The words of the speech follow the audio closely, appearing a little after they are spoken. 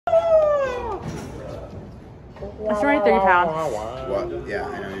That's 23 pounds. What? Yeah,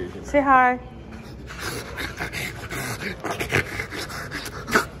 I know you can. Say hi.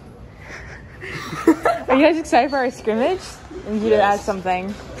 Are you guys excited for our scrimmage? I need you to add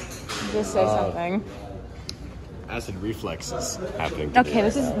something. Just say something. Acid reflex is happening. Okay,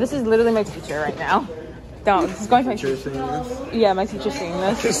 this is literally my teacher right now. Don't. This is going to my teacher seeing this? Yeah, my teacher's seeing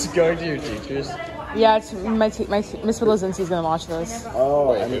this. This is going to your teachers? Yeah, it's Miss Wilozinski's gonna watch this.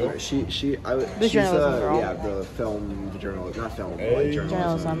 Oh, I mean, she's journalism girl. Yeah, the journalism, not film, like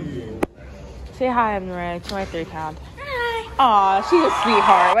Journalism. Say hi, Evan Ray, 23 pound. Hi. Aw, she's a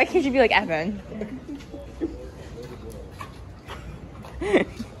sweetheart. Why can't you be like Evan?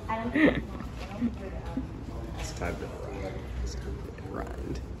 It's time to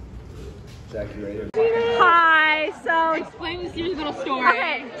grind. Zach, you ready? Hi, so Explain this year's little story.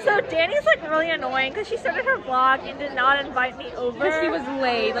 okay, so Danny's like really annoying because she started her vlog and did not invite me over. Because she was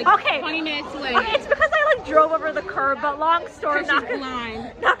late, like okay. 20 minutes late. Okay, it's because I like drove over the curb, but long story, Because she's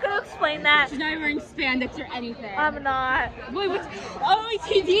blind. not gonna explain that. She's not even wearing spandex or anything. I'm not. Wait, what's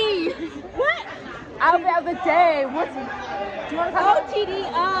OTD? What? Outfit of the day. What's? Do you want to talk OTD.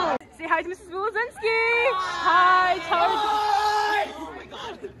 Oh. Say hi to Mrs. Wilozinski. Hi, tell her. Oh my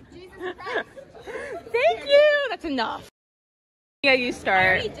God. Thank you. That's enough. Yeah, you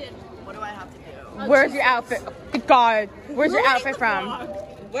start. What do I have to do? Where's your outfit? Oh, God, where's your outfit from?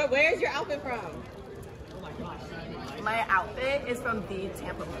 Where's your outfit from? My outfit is from the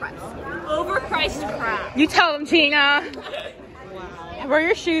Tampa Press. Overpriced crap. You tell them, Gina. Wow. Where are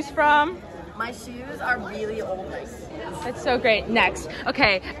your shoes from? My shoes are really old high school. That's so great. Next.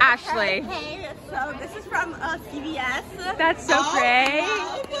 Okay, Ashley. Hey, so this is from CVS. That's so great.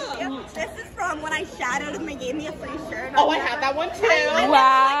 Yep, this is from when I shadowed and they gave me a free shirt. Oh, I have that one too.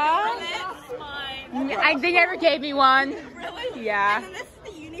 Wow. Mine. They never gave me one. Really? Yeah. And then this is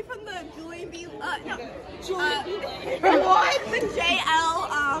the uni from the Julian B. The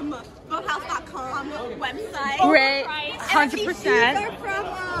JL boathouse.com website. Great. And these 100%. shoes are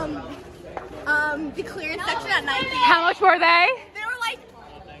from the clearance section at Nike. How much were they? They were like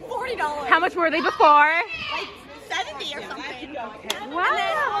 $40. How much were they before? Like 70 or something.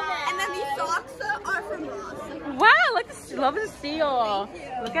 Wow. And then these socks are from Ross. Wow, like this, love the seal.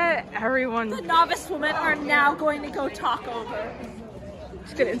 Look at everyone. The novice women are now going to go talk over.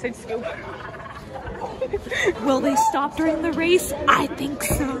 Just get an inside scoop. Will they stop during the race? I think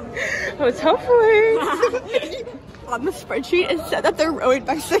so. Let's hopefully. On the spreadsheet, it said that they're rowing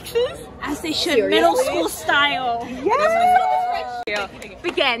by sixes. As they should, middle school style. Yeah.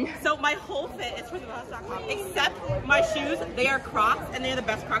 Begin. So my whole fit is from thehouse.com, except my shoes. They are Crocs, and they're the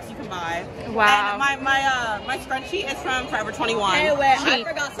best Crocs you can buy. Wow. And my scrunchie is from Forever 21. Hey, wait, I Cheap.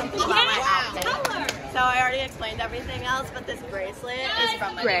 forgot something about my outfit. So I already explained everything else, but this bracelet is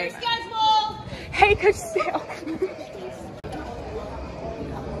from my Great. Hey, Coach Sale.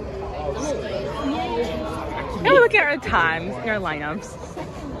 Now we look at our times and our lineups.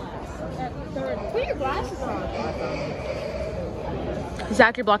 Put your glasses on.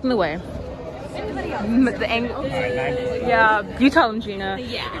 Zach, you're blocking the way. The angle. Yeah, you tell them, Gina.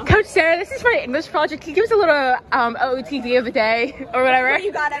 Yeah. Coach Sarah, this is for the English project. Can you give us a little OOTD of the day or whatever?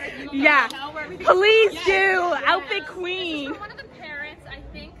 You got everything. Yeah. Please do. Outfit queen. One of the parents, I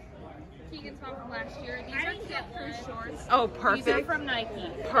think, Keegan's mom from last year. These are Kip shorts. Oh, These are perfect. from Nike.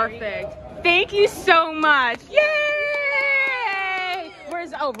 Perfect. Thank you so much. Yay!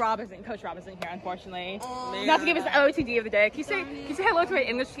 Where's Rob isn't Coach Rob isn't here, unfortunately. Not to give us the OOTD of the day. Can you say hello to my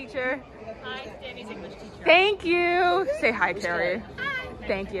English teacher? Hi, Danny's English teacher. Thank you. Say hi, Carrie.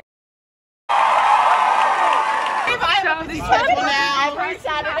 Thank you. Every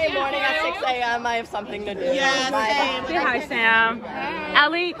Saturday morning at 6 a.m. I have something to do. Yes. Say hi, Sam.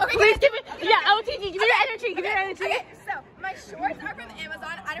 Ellie, please give it. Yeah, OOTD. Give me your energy. Give me your energy. Okay, so my shorts are from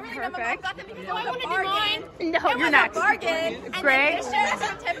Amazon. I don't really know, my mom got them because it was a bargain. No, It you're was next. a bargain. And Great. then this shirt is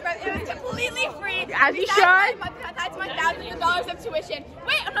from Tampa. It was completely free. As you Besides should. That's my thousands of dollars of tuition.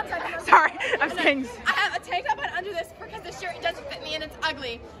 Wait, I'm not sorry. Sorry, I'm saying. I have a tank top on under this because the shirt doesn't fit me and it's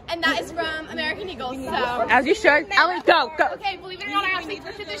ugly. And that is from American Eagle. So. As you should. Ellie, go. Okay, believe it or not, I actually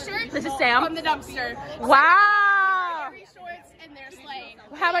purchased this shirt. This is Sam. From the dumpster. Wow. Free shorts and they're slaying.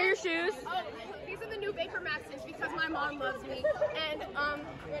 How about your shoes? Oh, these are the new Vapor Maxes because my mom loves me. And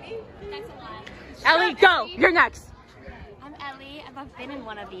ready? That's a lot. Ellie, go. You're next. I'm Ellie. I've been in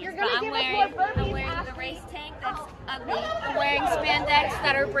one of these, but I'm wearing the race tank that's ugly. I'm wearing spandex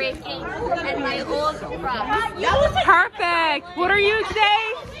that are breaking, and my old Crocs. Perfect. What are you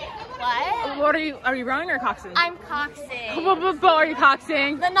today? What? What are you? Are you rowing or coxing? I'm coxing. What are you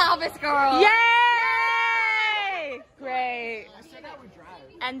coxing? The novice girl. Yay! Great.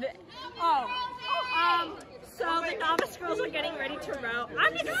 And So the novice girls are getting ready to row.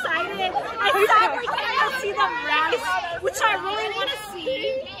 I'm excited. I sadly can't see them race, which I really want to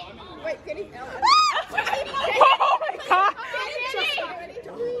see. Wait, can he? Oh my god!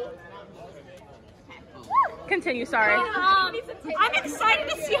 Continue, sorry. I'm excited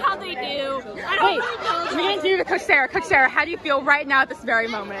to see how they do. I don't Wait, really know. we're gonna do the Coach Sarah. Coach Sarah, how do you feel right now at this very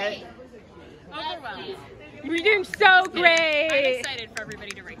moment? Overwhelmed. You're doing so great. I'm excited for everybody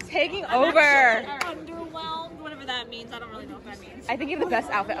to race. Taking over. Underwhelmed, whatever that means. I don't really know what that means. I think you have the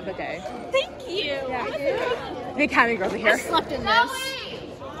best outfit of the day. Thank you. The Academy girls are here. Slept in this.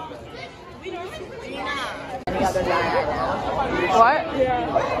 What?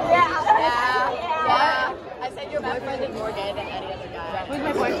 Yeah. I said your boyfriend is more gay than any other guy. Who's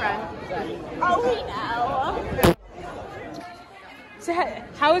my boyfriend? Oh, we know. So,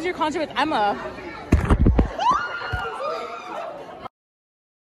 how was your concert with Emma?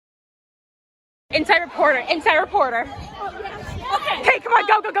 Inside reporter. Inside reporter. Okay. Hey, come on,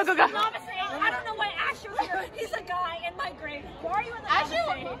 go, go, go, go, go. Novice eight. I don't know why Asher was here. He's a guy in my grade. Why are you in the novice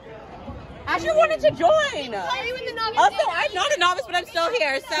eight? Asher wanted to join. Are you in the novice? Also, I'm not a novice, but I'm still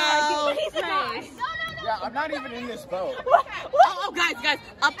here, so. He's a guy. Yeah, I'm not even in this boat. Oh, guys,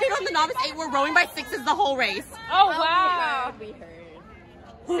 update on the novice 8. We're rowing by 6s the whole race. Oh, wow. We heard.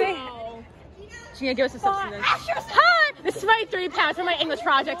 Say, Gina, give us a substance. Hi! This is my 3 pounds for my English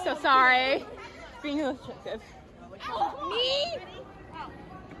project, so sorry. Being illustrative. Me?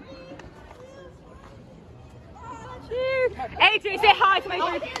 Cheers. Hey, Jay, say hi to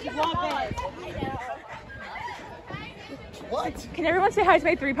my 3 What? Can everyone say hi to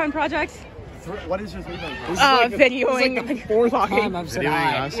my 3-pound project? What is your 3 pound? Videoing. This is like the 4th time I've said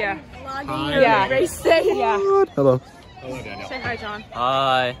hi. Yeah. Hi. Yeah. Yeah. Hello. Hello, Daniel. Say hi, John.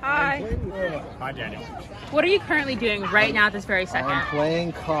 Hi. Hi. Hi, Daniel. What are you currently doing right now at this very second? I'm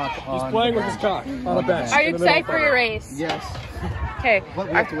playing cock on He's playing with his cock on a bench. Are you excited for your race? Yes. Okay. But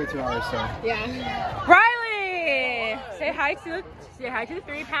we have to wait 2 hours, so. Riley! Say hi to the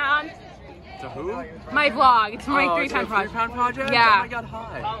 3 pound. To who? My vlog. It's my 3-pound project. 3-pound project? Yeah. Oh my god,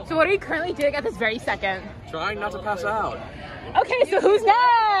 hi. So what are you currently doing at this very second? Trying not to pass out. Okay, so who's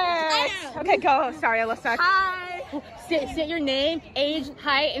next? Okay, go. Sorry, Alyssa. Hi. State your name, age,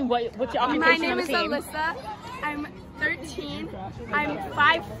 height, and what's your occupation My name on the is team. Alyssa. I'm 13. I'm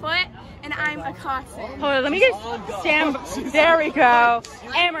 5 foot, and I'm a coxswain. Hold on, let me just stand. There we go.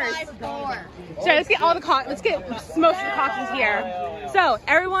 Amers. 5'4". So let's get all the let's get most of the coxswains here. So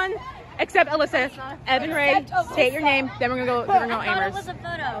everyone except Alyssa, Evan Ray, state your name. Then we're gonna go Amers. It was a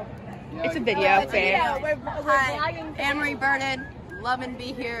photo. It's a video, babe. Hi, Anne-Marie Vernon. Love and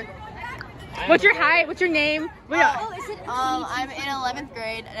be here. What's your height? What's your name? I'm in 11th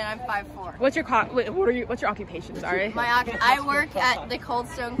grade and I'm 5'4". What's your what's your occupation? Sorry. I work at the Cold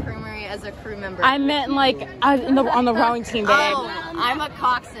Stone Creamery as a crew member. I meant like on the rowing team, babe. Oh, I'm a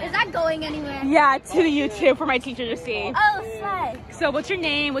coxswain. Is that going anywhere? Yeah, to the YouTube for my teacher to see. Oh, slay. So what's your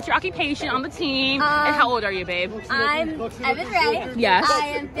name? What's your occupation on the team? And how old are you, babe? I'm Evan Ray. Yes. I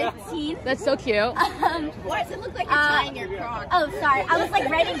am 15. That's so cute. Why does it look like you're tying your crock? Oh, sorry. I was like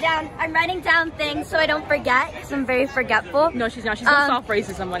I'm writing down things so I don't forget because I'm very forgetful. No, she's not. She's gonna solve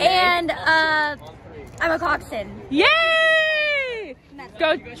racism one day. And I'm a coxswain. Yay!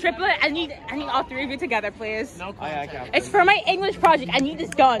 Go triplet. I need all 3 of you together, please. No, It's for my English project. I need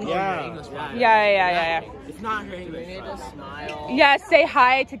this done. Yeah. It's not her English. You need to smile. Yeah, say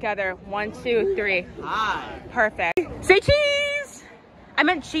hi together. 1, 2, 3. Hi. Perfect. Say cheese! I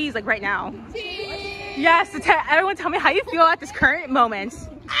meant cheese, like right now. Cheese! Yes, so everyone tell me how you feel at this current moment.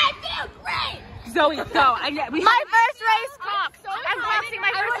 I feel great. Zoe, go. My first race, Cox. I'm boxing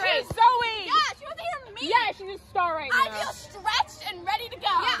my first race. Zoe! Yeah, she wasn't even me. Yeah, she's a star right I now. feel stretched and ready to go.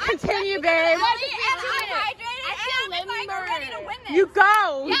 Yeah, Continue, babe. ready and I'm hydrated and I'm ready to win this. You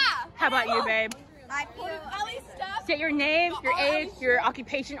go! Yeah. How about you, babe? I feel belly stuff. State your name, your age, your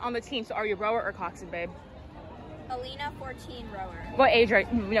occupation on the team. So are you rower or coxswain, babe? Alina, 14, rower. What age are you?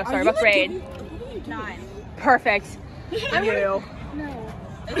 No, sorry, what grade? 9. Perfect. You.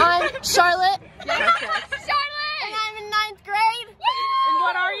 I'm Charlotte. Perfect. Charlotte! And I'm in 9th grade. And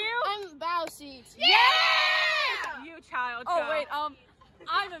what are you? I'm bow seat. Yeah! You child. Oh, go. wait,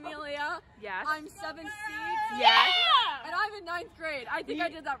 I'm Amelia. Yes. I'm 7th seat. Yes. And I'm in 9th grade. I think I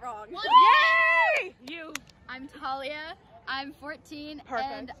did that wrong. Yay! You. I'm Talia. I'm 14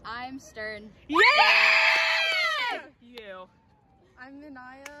 Perfect. and I'm stern. Yeah! You. I'm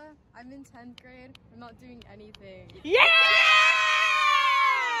Minaya. I'm in 10th grade. I'm not doing anything. Yeah!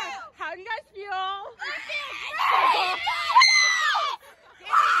 How do you guys feel?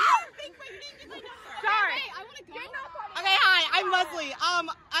 Sorry. Okay, hi, I'm Leslie.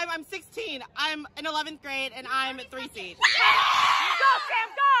 I'm 16. I'm in 11th grade, and I'm 3 seed. Go, Sam,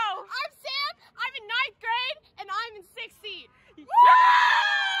 go! I'm Sam. I'm in 9th grade, and I'm in 6th seed.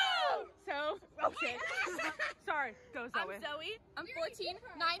 So, okay. Sorry, go Zoe. I'm Zoe. I'm 14,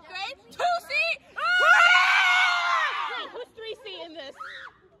 9th grade, 2 seed. Wait, who's 3C in this?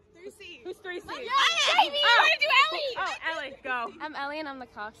 3C. Who's 3C? Baby, I want to do Ellie. Oh, Ellie, go. I'm Ellie and I'm the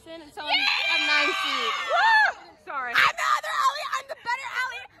coxswain, and so I'm 9 feet. Sorry. I'm the other Ellie. I'm the better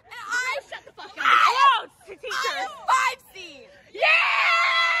Ellie, and I shut the fuck up. Hello, teacher. I'm 5 seed.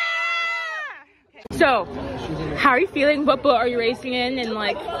 So, how are you feeling? What boat are you racing in? And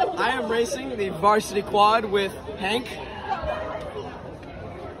like, I am racing the varsity quad with Hank,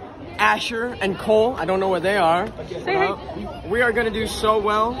 Asher, and Cole. I don't know where they are. We are going to do so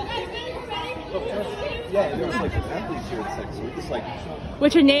well. Yeah, there's like athletes here at Six. We're just like.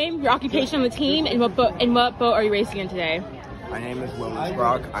 what's your name, your occupation on the team, and what boat are you racing in today? My name is Will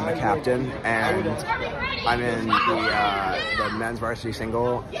Brock. I'm the captain, and I'm in the men's varsity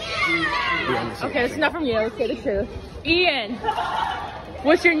single. Okay, that's enough from you. Let's say the truth. Ian,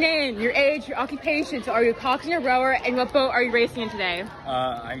 what's your name, your age, your occupation? So are you a coxswain or rower, and what boat are you racing in today?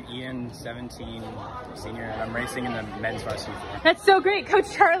 I'm Ian, 17, senior, and I'm racing in the men's varsity. That's so great. Coach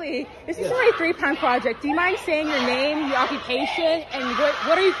Charlie, this is my 3-pound project. Do you mind saying your name, your occupation, and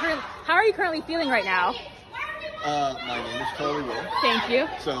how are you currently feeling right now? My name is Charlie Will. Thank you.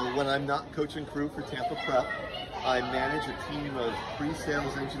 So when I'm not coaching crew for Tampa Prep, I manage a team of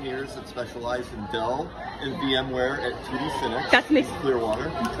pre-sales engineers that specialize in Dell and VMware at 2D Cinex. That's nice. In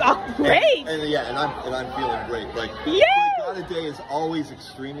Clearwater. Oh, great! And I'm feeling great. Like, yeah! a day is always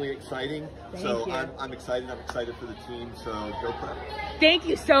extremely exciting. Thank so you. I'm excited. I'm excited for the team. So go Prep. Thank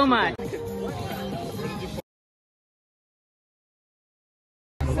you so much.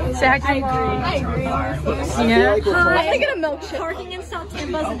 Say hi to I agree. Yeah. I'm gonna get a milkshake. Parking in South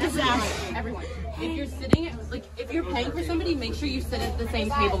Tampa is a disaster. Everyone, if you're sitting, if you're paying for somebody, make sure you sit at the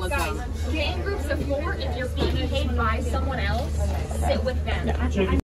same table as them. Get in groups of 4. If you're being paid by someone else, sit with them.